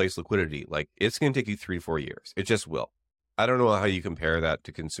marketplace liquidity, like it's going to take you 3 to 4 years. It just will. I don't know how you compare that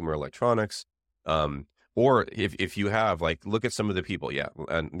to consumer electronics. Or if you have like, look at some of the people. Yeah.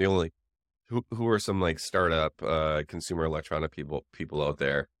 And the only, who are some like startup, consumer electronic people out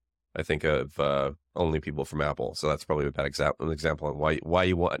there? I think of, only people from Apple. So that's probably a bad example of why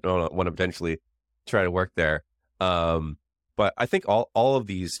you want to potentially try to work there. But I think all of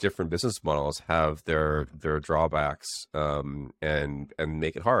these different business models have their drawbacks, and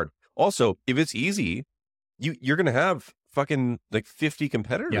make it hard. Also, if it's easy, you're going to have fucking like 50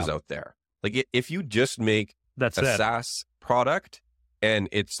 competitors out there. Like if you just make SaaS product and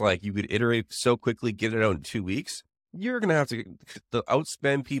it's like you could iterate so quickly, get it out in 2 weeks, you're going to have to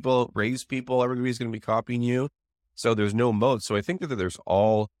outspend people, raise people. Everybody's going to be copying you. So there's no moat. So I think that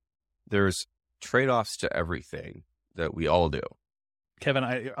there's trade-offs to everything that we all do. Kevin,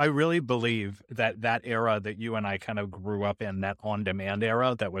 I really believe that era that you and I kind of grew up in, that on-demand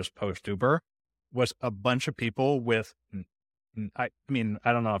era that was post-Uber, was a bunch of people with, I mean,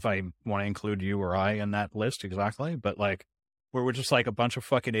 I don't know if I want to include you or I in that list exactly, but like, where we're just like a bunch of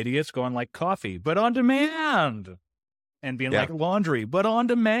fucking idiots going like coffee, but on demand, and being like laundry, but on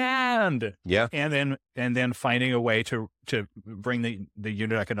demand. Yeah. And then finding a way to bring the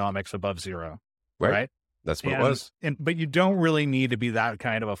unit economics above zero. Right? That's what it was. But you don't really need to be that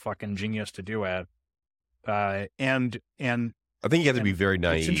kind of a fucking genius to do it. And I think you have to be very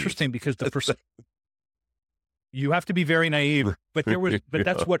naive. It's interesting because you have to be very naive, but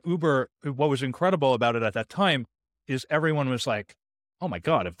that's what was incredible about it at that time is everyone was like, oh my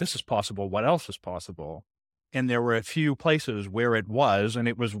God, if this is possible, what else is possible? And there were a few places where it was, and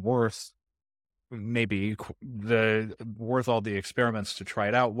it was worth worth all the experiments to try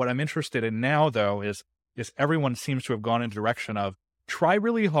it out. What I'm interested in now, though, is everyone seems to have gone in the direction of try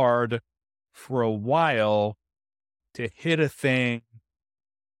really hard for a while to hit a thing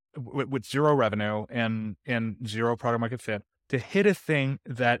with zero revenue and zero product market fit, to hit a thing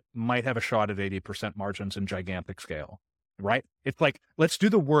that might have a shot at 80% margins and gigantic scale, right? It's like, let's do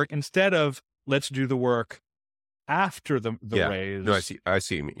the work instead of let's do the work after the raise. No, I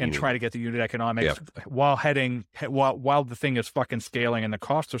see. And try to get the unit economics while the thing is fucking scaling and the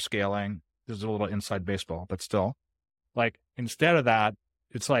costs are scaling. This is a little inside baseball, but still, like, instead of that,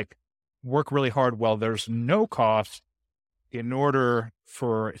 it's like work really hard while there's no cost in order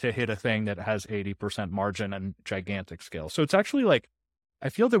to hit a thing that has 80% margin and gigantic scale. So it's actually like, I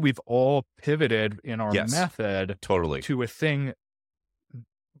feel that we've all pivoted in our method totally to a thing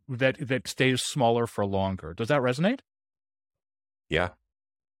that stays smaller for longer. Does that resonate? Yeah.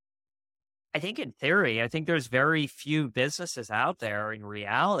 I think in theory, I think there's very few businesses out there in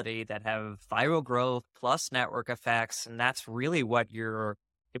reality that have viral growth plus network effects. And that's really what you're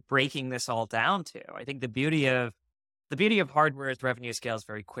breaking this all down to. I think the beauty of hardware is revenue scales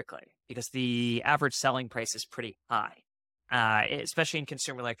very quickly because the average selling price is pretty high, especially in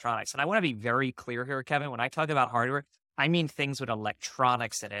consumer electronics. And I want to be very clear here, Kevin, when I talk about hardware, I mean things with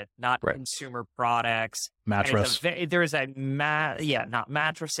electronics in it, not consumer products. Mattress. Not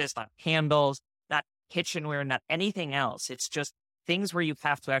mattresses, not candles, not kitchenware, not anything else. It's just things where you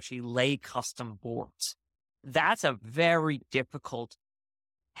have to actually lay custom boards. That's a very difficult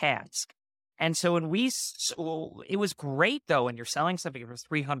task. And so it was great though, when you're selling something for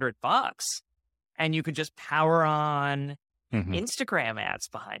 $300 and you could just power on Instagram ads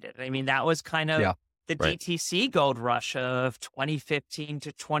behind it. I mean, that was kind of the DTC gold rush of 2015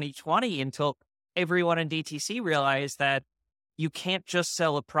 to 2020 until everyone in DTC realized that you can't just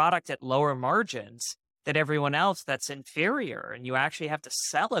sell a product at lower margins than everyone else that's inferior. And you actually have to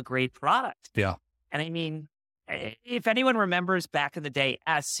sell a great product. Yeah. And I mean, if anyone remembers back in the day,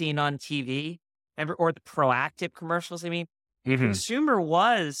 As Seen on TV, or the Proactive commercials, I mean, consumer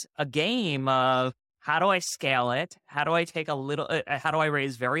was a game of how do I scale it? How do I take how do I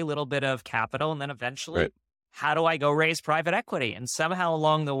raise very little bit of capital? And then eventually, how do I go raise private equity? And somehow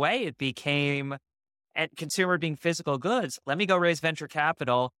along the way, it became, and consumer being physical goods, let me go raise venture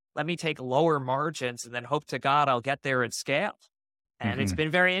capital. Let me take lower margins and then hope to God I'll get there at scale. And it's been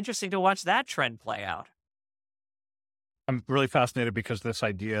very interesting to watch that trend play out. I'm really fascinated because this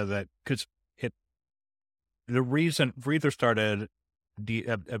idea that, the reason Breather started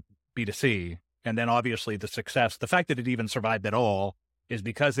B2C, and then obviously the success, the fact that it even survived at all is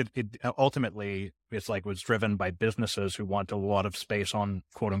because it ultimately, it's like was driven by businesses who want a lot of space on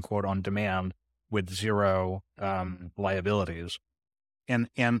quote unquote on demand with zero liabilities. And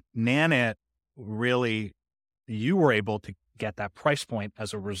Nanit really, you were able to get that price point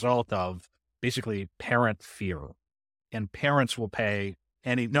as a result of basically parent fear. And parents will pay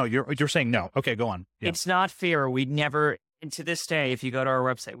you're saying no. Okay, go on. Yeah. It's not fear. We never, and to this day, if you go to our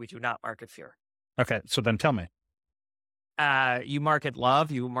website, we do not market fear. Okay, so then tell me. You market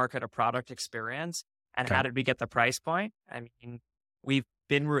love, you market a product experience. And how did we get the price point? I mean, we've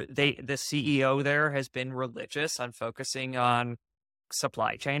been, the CEO there has been religious on focusing on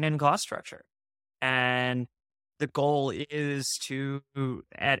supply chain and cost structure. And the goal is to,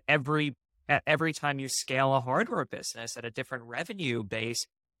 at every time you scale a hardware business at a different revenue base,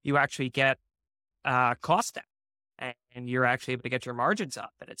 you actually get cost down and you're actually able to get your margins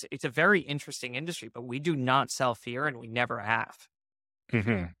up. And it's a very interesting industry, but we do not sell fear and we never have.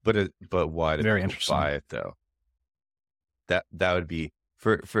 But why do people buy it though? That would be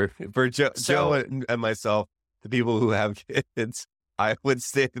for Joe and myself. the people who have kids, I would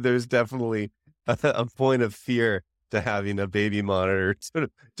say there's definitely a point of fear to having a baby monitor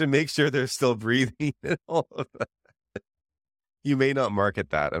to make sure they're still breathing and all of that. You may not market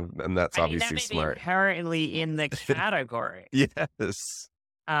that, and that's obviously that may smart. Be inherently in the category. Yes.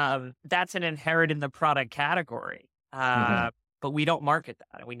 That's an inherent in the product category. But we don't market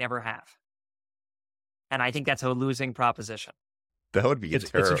that, and we never have. And I think that's a losing proposition. That would be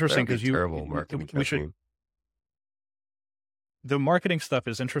it's interesting because terrible marketing campaign. The marketing stuff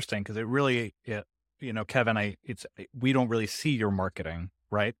is interesting because it really, Kevin, we don't really see your marketing,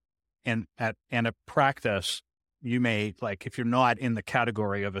 right? And at practice, you may, like, if you're not in the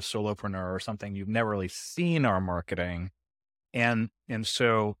category of a solopreneur or something, you've never really seen our marketing. And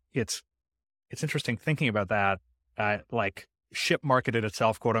so it's interesting thinking about that. Like Shyp marketed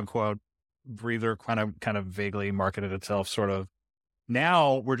itself, quote unquote, Breather kind of vaguely marketed itself, sort of.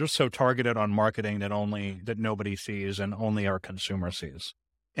 Now we're just so targeted on marketing that nobody sees and only our consumer sees.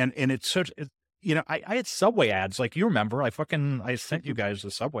 And it's such, I had Subway ads. Like, you remember, I sent you guys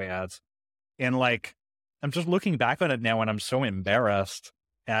the Subway ads, and like, I'm just looking back on it now and I'm so embarrassed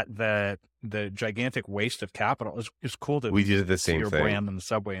at the gigantic waste of capital. It's cool that we did the same your thing. Brand in the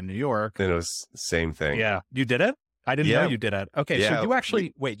Subway in New York. And it was the same thing. Yeah. You did it? I didn't know you did it. Okay. Yeah. So you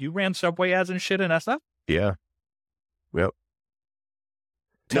actually, you ran Subway ads and shit in SF? Yeah. Yep.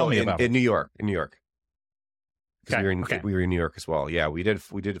 Tell me about it. In New York. Okay. We were in New York as well. Yeah. We did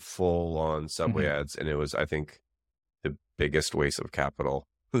full on Subway ads, and it was, I think, the biggest waste of capital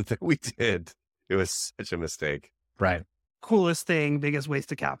that we did. It was such a mistake. Right. Coolest thing, biggest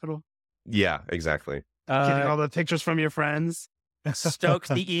waste of capital. Yeah, exactly. Getting all the pictures from your friends. Stoked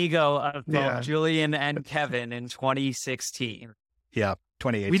the ego of both Julian and Kevin in 2016. Yeah,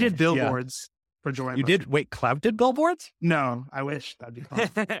 2018. We did billboards for Joymode. You did? Wait, Klout did billboards? No, I wish. That'd be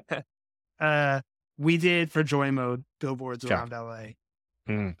fun. We did for Joymode billboards around LA.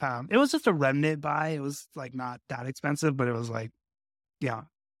 It was just a remnant buy. It was like not that expensive, but it was like,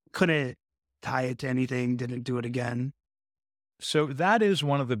 couldn't tie it to anything, didn't do it again. So that is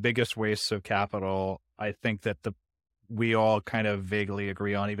one of the biggest wastes of capital, I think, that we all kind of vaguely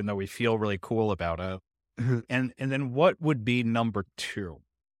agree on, even though we feel really cool about it. And then what would be number two?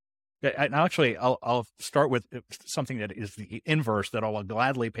 Actually, I'll start with something that is the inverse, that I'll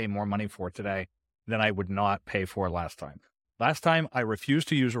gladly pay more money for today than I would not pay for last time. Last time, I refused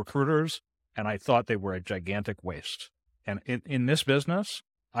to use recruiters, and I thought they were a gigantic waste. And in this business,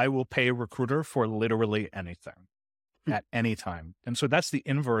 I will pay a recruiter for literally anything at any time. And so that's the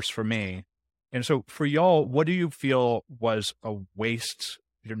inverse for me. And so for y'all, what do you feel was a waste,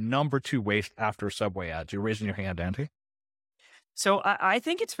 your number two waste after Subway ads? You're raising your hand, Andy. So I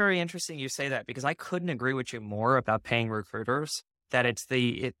think it's very interesting you say that, because I couldn't agree with you more about paying recruiters. That it's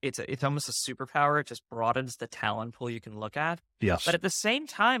almost a superpower. It just broadens the talent pool you can look at. Yes. But at the same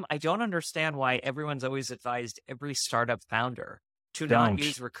time, I don't understand why everyone's always advised every startup founder to not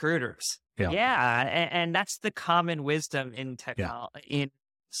use recruiters. Yeah. And that's the common wisdom in technology, in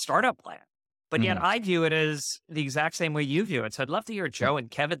startup land. But yet I view it as the exact same way you view it. So I'd love to hear Joe and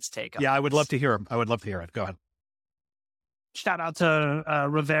Kevin's take on it. I would love to hear him. I would love to hear it. Go ahead. Shout out to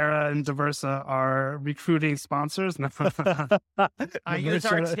Rivera and Diversa, our recruiting sponsors. I use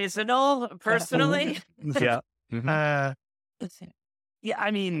artisanal personally.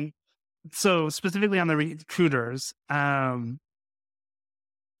 I mean, so specifically on the recruiters,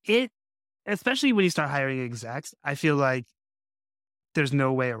 especially when you start hiring execs, I feel like there's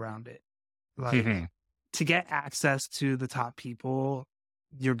no way around it. Like to get access to the top people,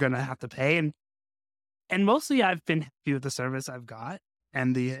 you're going to have to pay. And mostly I've been happy with the service I've got,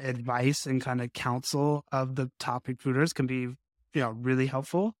 and the advice and kind of counsel of the top recruiters can be, really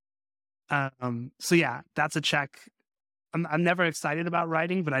helpful. So yeah, that's a check. I'm never excited about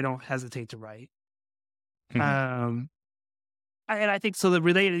writing, but I don't hesitate to write. And I think so. The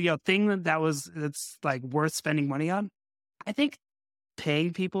related, thing that's like worth spending money on, I think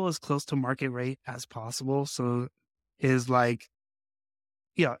paying people as close to market rate as possible. So is like,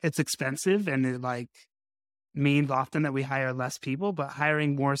 it's expensive, and it like means often that we hire less people, but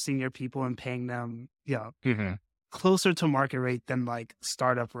hiring more senior people and paying them, closer to market rate than like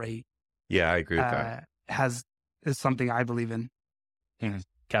startup rate. Yeah, I agree with that. Is something I believe in.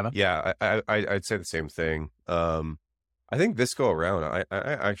 Kevin? Yeah, I'd say the same thing. I think this go around, I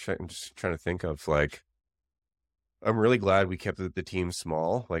actually, I'm just trying to think of like, I'm really glad we kept the team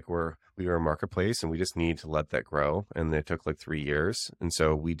small. Like we were a marketplace, and we just need to let that grow. And it took like 3 years. And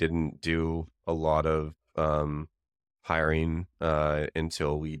so we didn't do a lot of hiring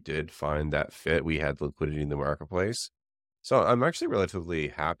until we did find that fit. We had liquidity in the marketplace. So I'm actually relatively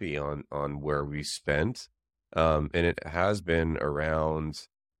happy on where we spent. And it has been around,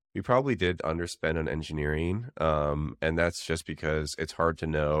 we probably did underspend on engineering. And that's just because it's hard to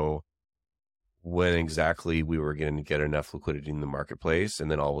know when exactly we were going to get enough liquidity in the marketplace.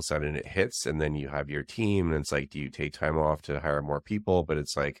 And then all of a sudden it hits, and then you have your team, and it's like, do you take time off to hire more people? But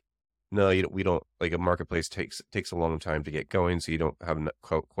it's like, no, we don't, like, a marketplace takes a long time to get going. So you don't have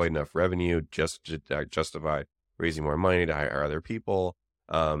quite enough revenue just to justify raising more money to hire other people.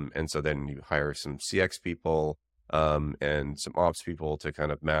 And so then you hire some CX people, and some ops people to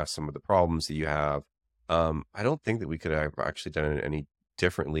kind of mask some of the problems that you have. I don't think that we could have actually done it any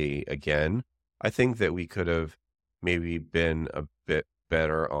differently again. I think that we could have maybe been a bit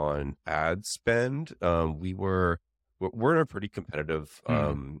better on ad spend. We're in a pretty competitive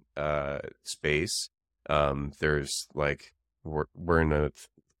space. There's like, we're in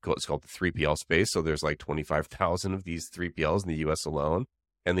it's called the 3PL space. So there's like 25,000 of these 3PLs in the US alone,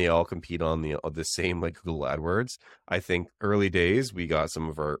 and they all compete on the same, like, Google AdWords. I think early days we got some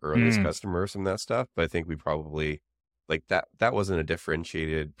of our earliest customers from that stuff, but I think we probably, like, that wasn't a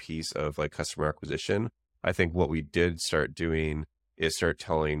differentiated piece of, like, customer acquisition. I think what we did start doing is start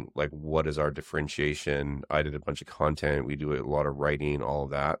telling, like, what is our differentiation. I did a bunch of content. We do a lot of writing, all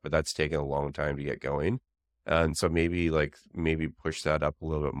of that, but that's taken a long time to get going. And so maybe push that up a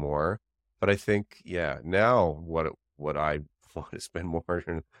little bit more. But I think, yeah, now what I want to spend more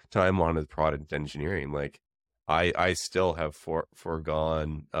time on is product engineering. Like, I still have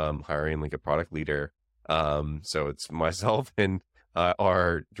foregone hiring, like, a product leader. So it's myself and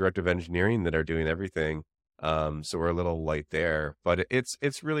our director of engineering that are doing everything. So we're a little light there, but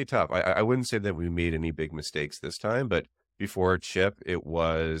it's really tough. I wouldn't say that we made any big mistakes this time, but before Shyp, it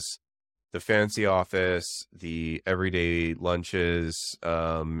was the fancy office, the everyday lunches.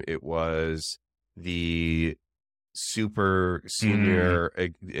 It was the super senior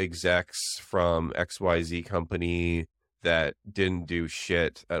execs from XYZ company that didn't do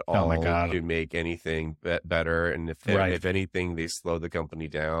shit at all to make anything better. And if anything, they slowed the company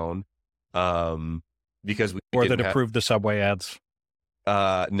down. Because that approved the subway ads.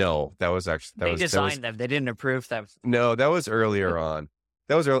 No, that was actually, they designed them. They didn't approve them. No, that was earlier on.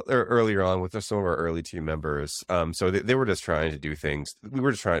 That was earlier on with some of our early team members. So they were just trying to do things. We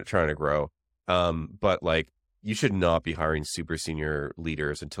were just trying to grow. But, like, you should not be hiring super senior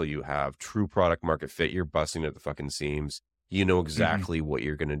leaders until you have true product market fit. You're busting at the fucking seams. You know exactly what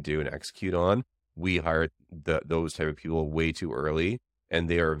you're going to do and execute on. We hired those type of people way too early, and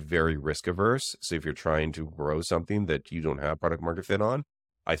they are very risk averse. So if you're trying to grow something that you don't have product market fit on,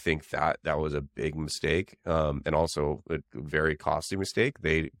 I think that was a big mistake, and also a very costly mistake.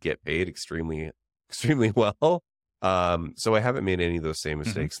 They get paid extremely, extremely well. So I haven't made any of those same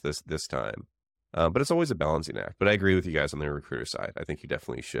mistakes this time. But it's always a balancing act. But I agree with you guys on the recruiter side. I think you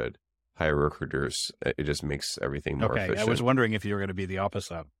definitely should hire recruiters. It just makes everything more efficient. I was wondering if you were going to be the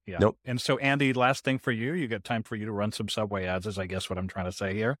opposite. Yeah. Nope. And so, Andy, last thing for you. You got time for you to run some subway ads, is I guess what I'm trying to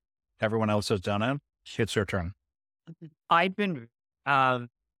say here. Everyone else has done it. It's your turn. I've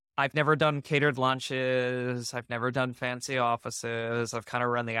never done catered lunches. I've never done fancy offices. I've kind of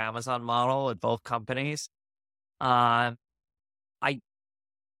run the Amazon model at both companies.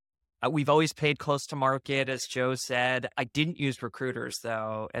 We've always paid close to market, as Joe said. I didn't use recruiters,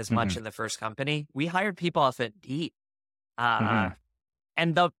 though, as much in the first company. We hired people off Indeed. And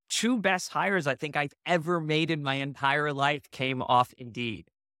the two best hires I think I've ever made in my entire life came off Indeed,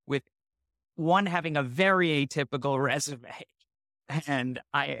 with one having a very atypical resume. And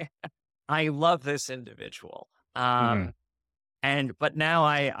I love this individual. But now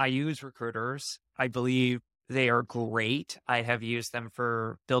I use recruiters. I believe they are great. I have used them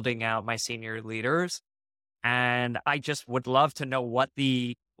for building out my senior leaders. And I just would love to know what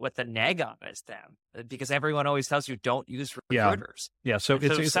the neg on is them, because everyone always tells you don't use recruiters. Yeah. So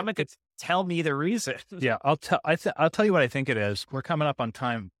if someone could tell me the reason. Yeah. I'll tell you what I think it is. We're coming up on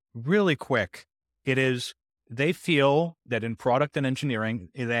time really quick. It is, they feel that in product and engineering,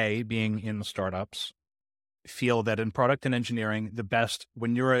 they being in the startups, feel that in product and engineering, the best,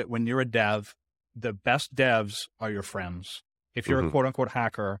 when you're a dev, the best devs are your friends. If you're a quote unquote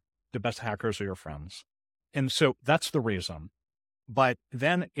hacker, the best hackers are your friends. And so that's the reason. But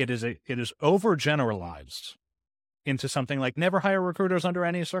then it is overgeneralized into something like never hire recruiters under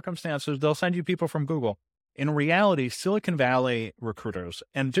any circumstances. They'll send you people from Google. In reality, Silicon Valley recruiters,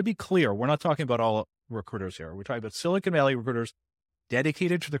 and to be clear, we're not talking about all recruiters here. We're talking about Silicon Valley recruiters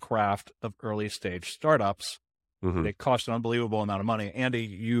dedicated to the craft of early stage startups. They cost an unbelievable amount of money. Andy,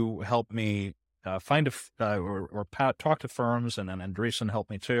 you helped me find talk to firms, and then Andreessen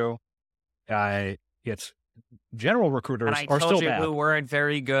helped me too. It's general recruiters and I are told still you bad. who weren't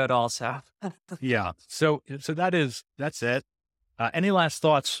very good also. Yeah. So that's it. Any last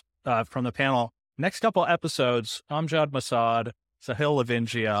thoughts from the panel? Next couple episodes, Amjad Masad, Sahil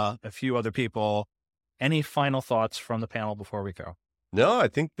Lavingia, a few other people. Any final thoughts from the panel before we go? No, I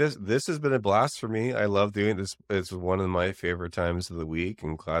think this has been a blast for me. I love doing this. It's one of my favorite times of the week.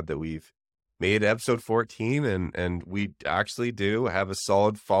 I'm glad that we've made episode 14, and we actually do have a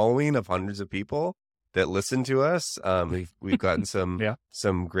solid following of hundreds of people that listen to us. We've gotten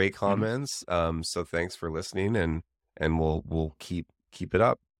some great comments. So thanks for listening, and we'll keep it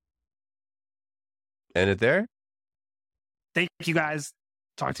up. End it there. Thank you guys.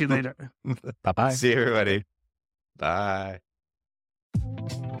 Talk to you later. Bye-bye. See you, everybody. Bye.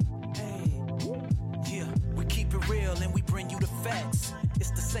 Hey, yeah, we keep it real and we bring you the facts.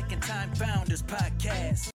 It's the Second Time Founders podcast.